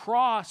die on a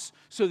cross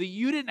so that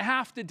you didn't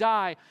have to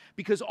die,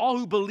 because all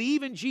who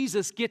believe in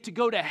Jesus get to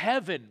go to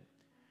heaven."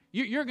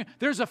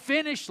 There's a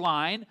finish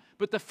line,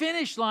 but the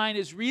finish line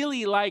is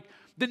really like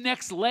the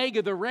next leg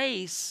of the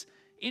race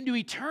into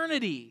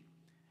eternity.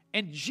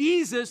 And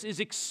Jesus is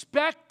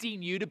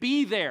expecting you to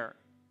be there.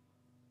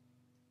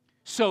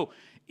 So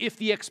if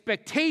the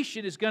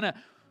expectation is going to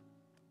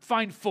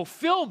find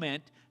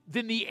fulfillment,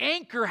 then the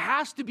anchor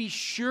has to be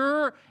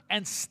sure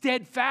and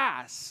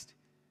steadfast.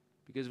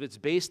 Because if it's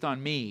based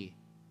on me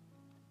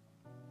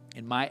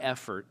and my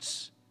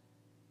efforts,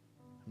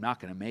 I'm not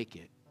going to make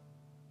it.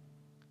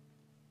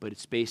 But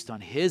it's based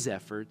on His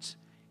efforts.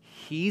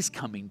 He's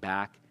coming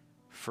back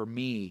for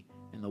me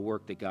and the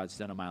work that God's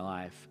done in my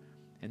life.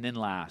 And then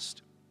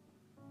last,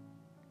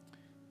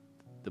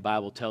 the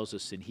Bible tells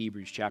us in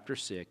Hebrews chapter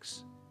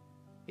 6,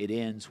 it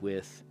ends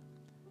with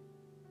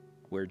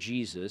where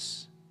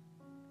Jesus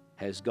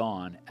has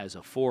gone as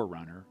a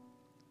forerunner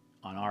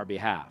on our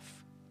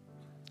behalf,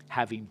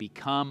 having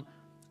become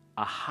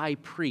a high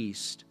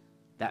priest,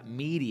 that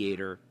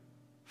mediator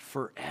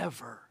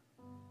forever.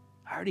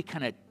 I already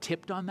kind of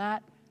tipped on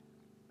that.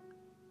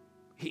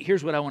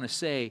 Here's what I want to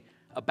say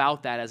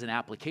about that as an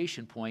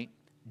application point.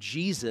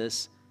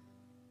 Jesus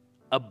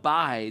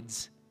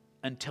abides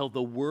until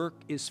the work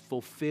is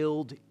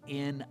fulfilled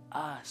in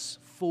us,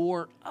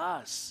 for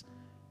us.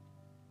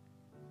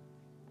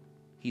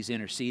 He's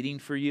interceding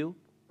for you.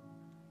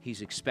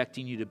 He's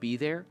expecting you to be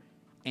there,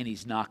 and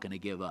He's not going to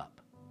give up.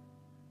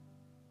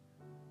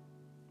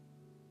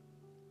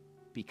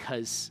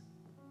 Because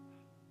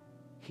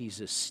He's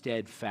a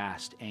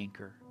steadfast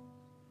anchor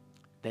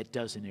that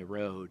doesn't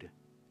erode.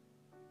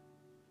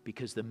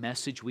 Because the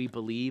message we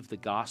believe, the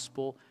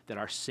gospel, that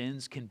our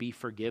sins can be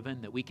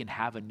forgiven, that we can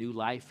have a new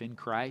life in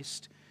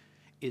Christ,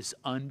 is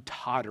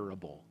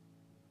untotterable.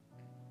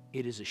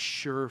 It is a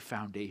sure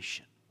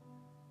foundation,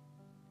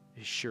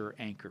 a sure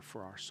anchor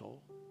for our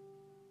soul.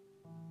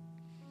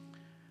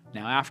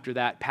 Now, after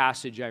that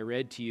passage I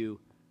read to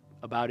you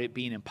about it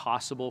being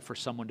impossible for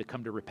someone to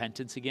come to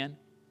repentance again,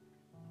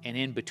 and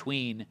in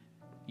between,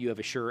 you have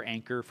a sure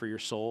anchor for your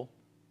soul.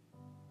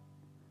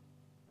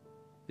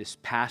 This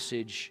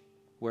passage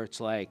where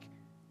it's like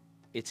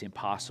it's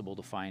impossible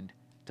to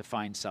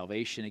find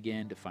salvation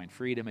again, to find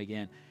freedom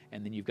again,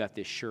 and then you've got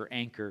this sure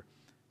anchor,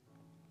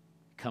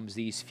 comes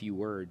these few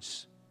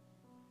words.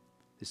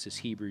 This is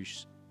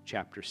Hebrews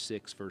chapter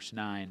 6, verse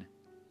 9.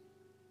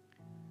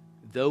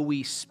 "Though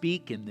we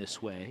speak in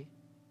this way,"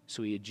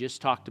 so he had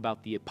just talked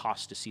about the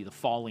apostasy, the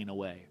falling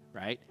away,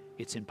 right?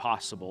 It's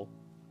impossible.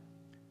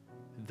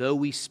 "Though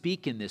we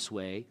speak in this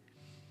way,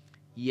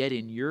 yet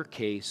in your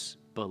case,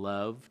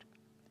 beloved,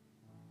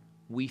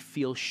 we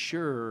feel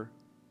sure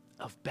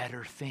of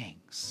better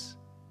things."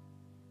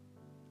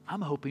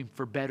 I'm hoping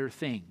for better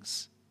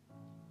things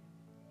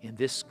in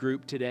this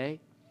group today,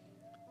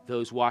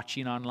 those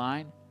watching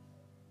online,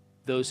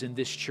 those in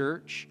this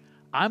church.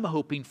 I'm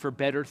hoping for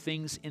better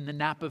things in the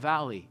Napa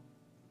Valley.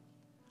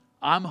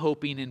 I'm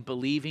hoping and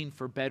believing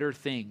for better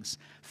things,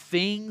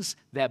 things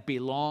that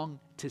belong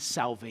to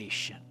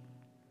salvation.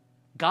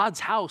 God's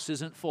house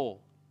isn't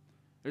full.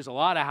 There's a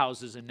lot of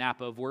houses in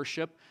Napa of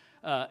worship,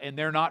 and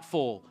they're not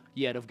full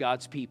yet of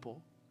God's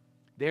people.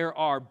 There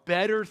are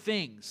better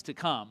things to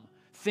come,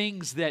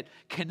 things that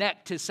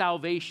connect to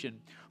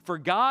salvation. For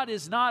God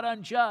is not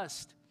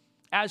unjust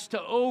as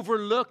to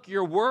overlook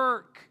your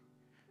work,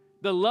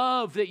 the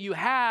love that you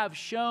have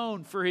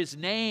shown for His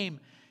name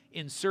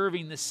in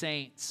serving the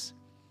saints,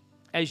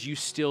 as you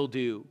still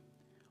do.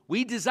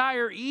 We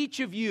desire each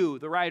of you,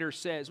 the writer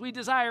says, we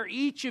desire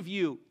each of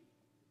you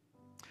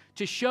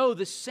to show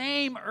the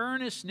same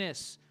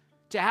earnestness,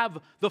 to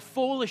have the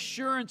full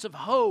assurance of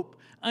hope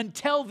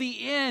until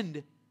the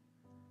end,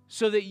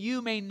 so that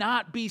you may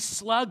not be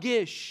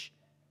sluggish,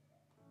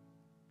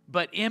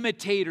 but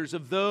imitators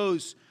of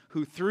those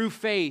who through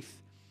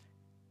faith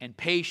and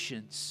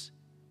patience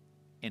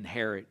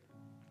inherit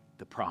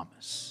the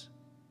promise.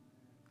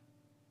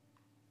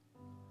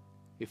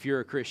 If you're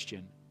a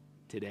Christian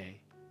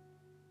today,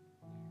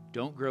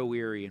 don't grow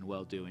weary in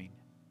well-doing,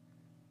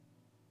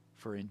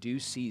 for in due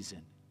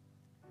season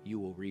you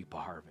will reap a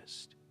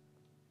harvest.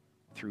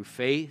 through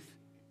faith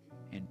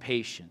and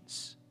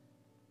patience,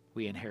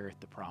 we inherit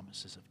the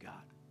promises of God.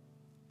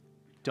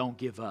 Don't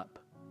give up.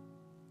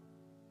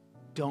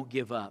 Don't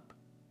give up.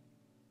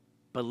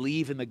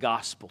 Believe in the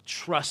gospel.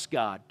 Trust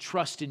God.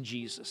 Trust in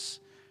Jesus.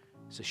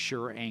 It's a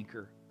sure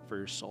anchor for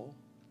your soul.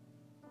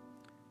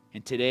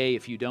 And today,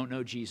 if you don't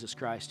know Jesus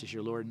Christ as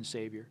your Lord and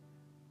Savior,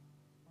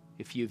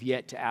 if you've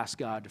yet to ask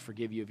God to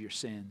forgive you of your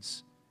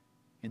sins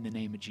in the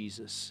name of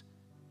Jesus,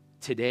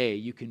 today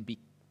you can be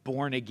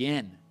born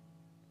again.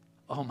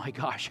 Oh my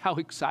gosh, how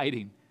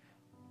exciting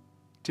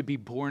to be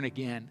born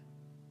again.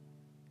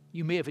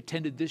 You may have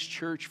attended this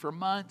church for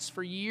months,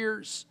 for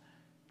years,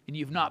 and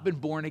you've not been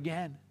born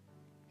again.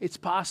 It's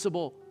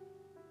possible.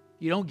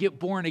 You don't get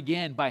born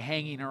again by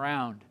hanging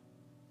around.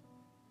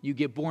 You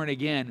get born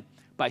again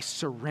by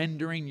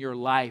surrendering your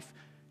life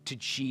to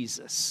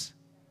Jesus.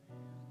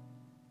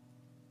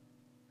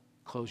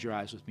 Close your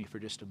eyes with me for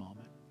just a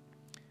moment.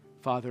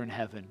 Father in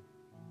heaven,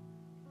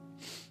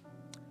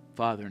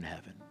 Father in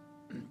heaven,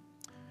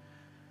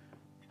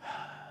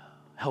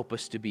 help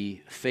us to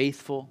be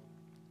faithful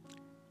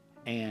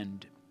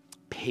and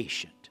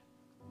patient.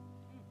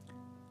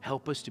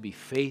 Help us to be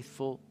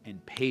faithful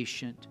and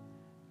patient,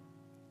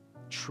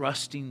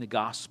 trusting the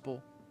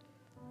gospel,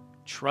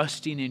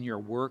 trusting in your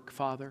work,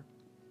 Father,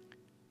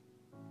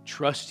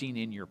 trusting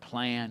in your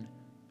plan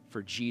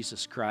for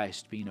Jesus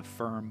Christ being a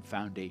firm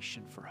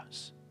foundation for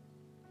us.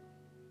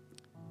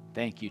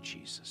 Thank you,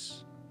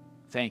 Jesus.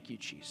 Thank you,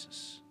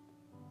 Jesus.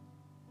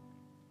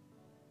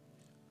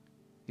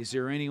 Is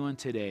there anyone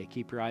today,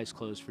 keep your eyes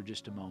closed for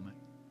just a moment.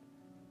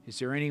 Is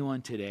there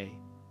anyone today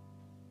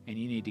and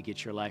you need to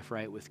get your life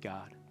right with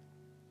God?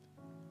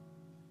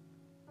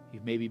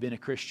 You've maybe been a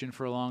Christian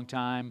for a long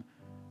time,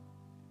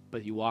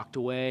 but you walked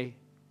away.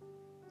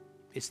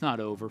 It's not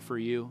over for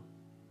you.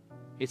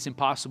 It's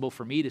impossible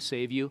for me to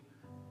save you.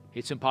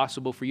 It's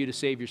impossible for you to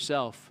save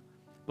yourself.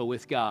 But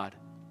with God,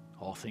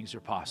 all things are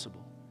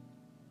possible.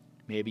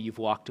 Maybe you've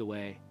walked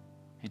away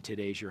and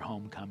today's your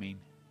homecoming.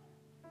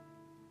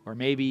 Or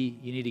maybe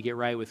you need to get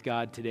right with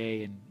God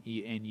today and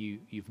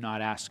you've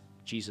not asked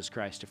Jesus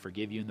Christ to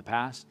forgive you in the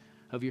past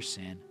of your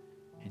sin.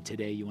 And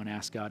today you want to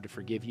ask God to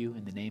forgive you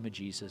in the name of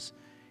Jesus.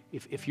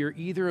 If you're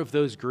either of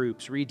those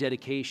groups,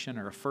 rededication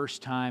or a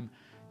first-time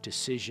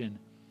decision,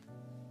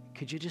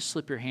 could you just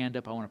slip your hand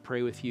up? I want to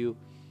pray with you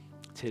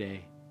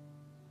today.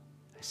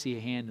 I see a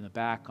hand in the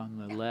back on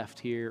the left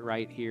here,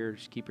 right here.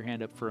 Just keep your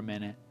hand up for a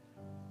minute.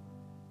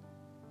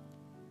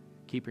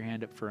 Keep your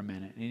hand up for a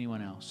minute.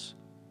 Anyone else?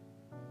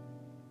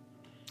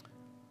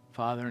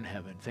 Father in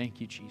heaven,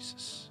 thank you,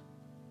 Jesus.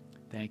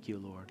 Thank you,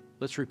 Lord.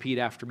 Let's repeat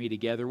after me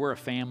together. We're a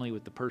family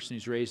with the person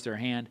who's raised their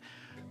hand.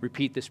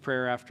 Repeat this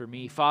prayer after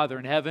me. Father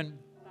in heaven,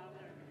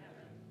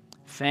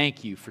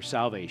 thank you for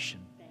salvation.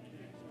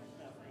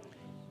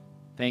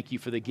 Thank you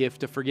for the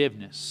gift of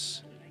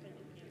forgiveness.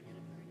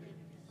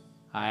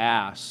 I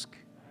ask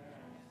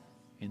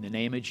in the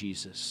name of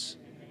Jesus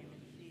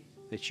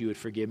that you would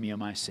forgive me of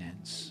my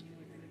sins.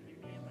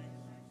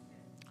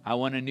 I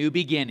want a new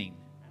beginning.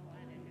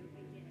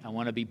 I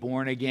want to be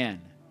born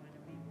again.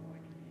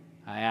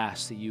 I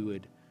ask that you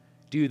would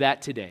do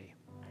that today.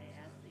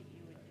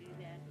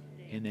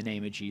 In the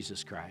name of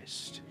Jesus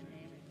Christ.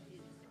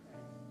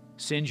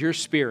 Send your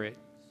Spirit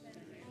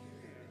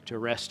to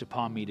rest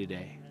upon me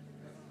today.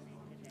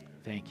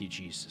 Thank you,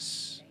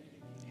 Jesus.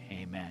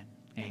 Amen.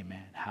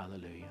 Amen.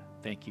 Hallelujah.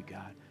 Thank you,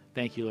 God.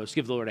 Thank you, Lord. Let's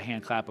give the Lord a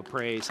hand clap of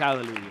praise.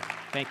 Hallelujah.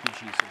 Thank you,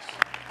 Jesus.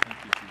 Thank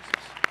you,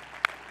 Jesus.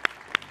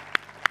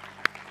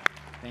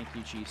 Thank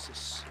you,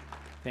 Jesus.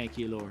 Thank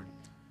you, Lord.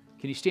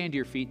 Can you stand to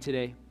your feet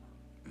today?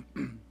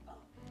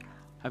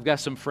 I've got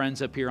some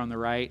friends up here on the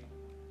right.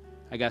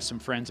 I got some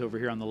friends over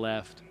here on the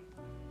left.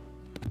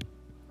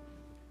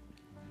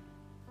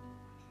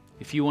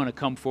 If you want to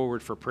come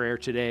forward for prayer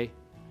today,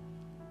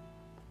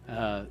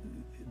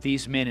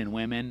 these men and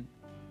women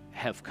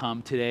have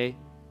come today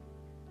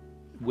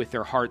with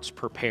their hearts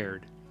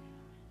prepared.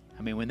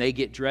 I mean, when they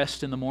get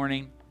dressed in the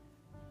morning,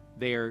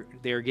 they are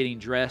getting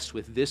dressed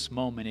with this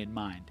moment in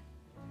mind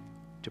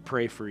to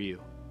pray for you.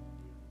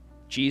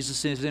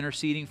 Jesus is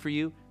interceding for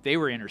you. They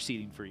were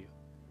interceding for you.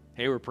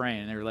 They were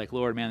praying. They were like,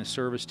 Lord, man, the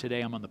service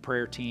today, I'm on the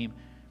prayer team.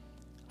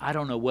 I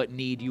don't know what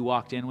need you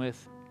walked in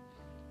with.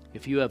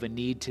 If you have a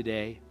need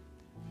today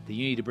that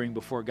you need to bring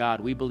before God,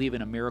 we believe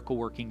in a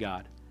miracle-working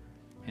God.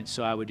 And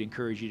so I would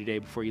encourage you today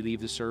before you leave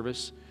the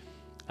service,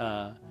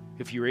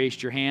 if you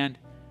raised your hand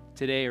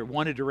today or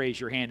wanted to raise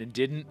your hand and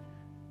didn't,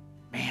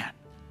 man,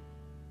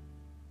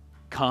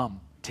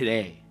 come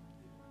today.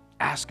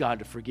 Ask God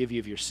to forgive you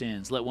of your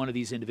sins. Let one of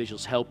these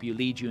individuals help you,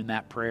 lead you in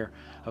that prayer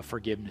of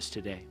forgiveness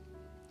today.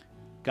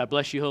 God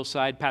bless you,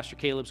 Hillside. Pastor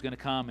Caleb's going to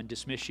come and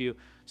dismiss you.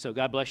 So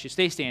God bless you.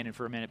 Stay standing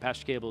for a minute.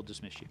 Pastor Caleb will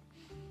dismiss you.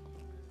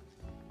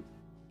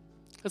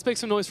 Let's make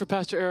some noise for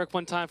Pastor Eric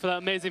one time for that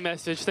amazing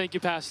message. Thank you,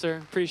 Pastor.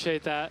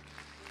 Appreciate that.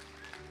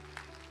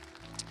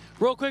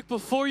 Real quick,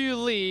 before you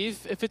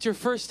leave, if it's your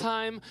first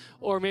time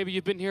or maybe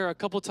you've been here a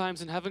couple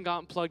times and haven't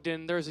gotten plugged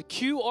in, there's a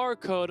QR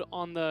code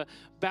on the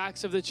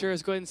backs of the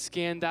chairs. Go ahead and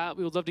scan that.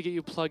 We would love to get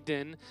you plugged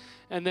in.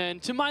 And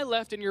then to my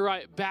left and your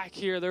right, back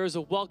here, there is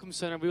a welcome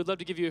center. We would love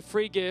to give you a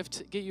free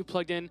gift, get you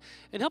plugged in,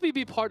 and help you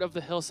be part of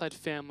the Hillside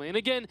family. And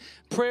again,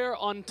 prayer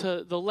on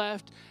to the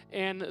left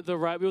and the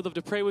right. We would love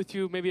to pray with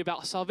you, maybe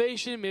about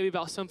salvation, maybe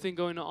about something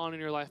going on in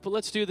your life. But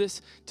let's do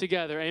this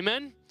together.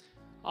 Amen?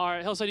 All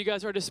right, Hillside, you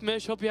guys are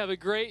dismissed. Hope you have a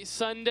great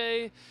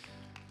Sunday.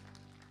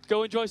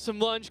 Go enjoy some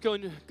lunch. Go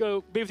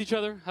be with each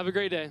other. Have a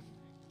great day.